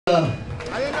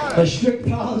a strict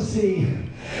policy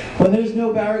when there's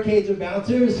no barricades or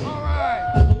bouncers.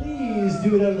 Please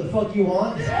do whatever the fuck you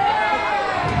want.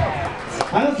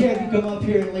 I don't care if you come up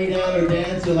here and lay down or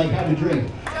dance or like have a drink.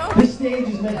 This stage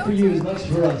is meant for you as much as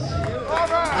for us.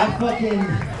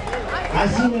 I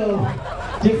see no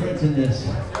difference in this.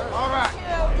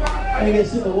 I'm gonna get a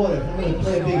sip of water. I'm gonna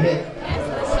play a big hit.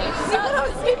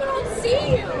 People don't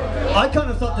see you. I kind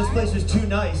of thought this place was too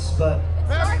nice, but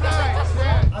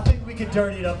I think we could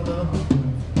dirty it up a little.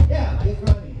 Yeah, get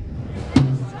grimy.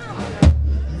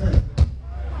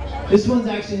 This one's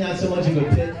actually not so much of a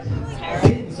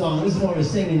pitting song. This is more of a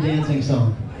singing, dancing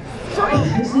song.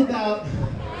 This is about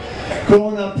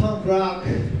growing up punk rock,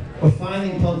 or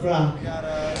finding punk rock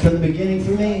from the beginning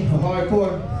for me, or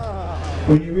hardcore,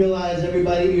 when you realize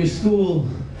everybody at your school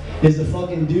is a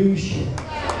fucking douche,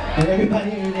 and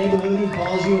everybody in your neighborhood who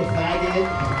calls you a faggot,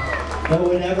 or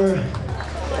whatever,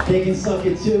 they can suck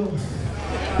it too.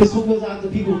 This one goes out to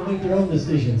people who make their own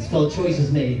decisions. It's called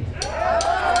Choices Made.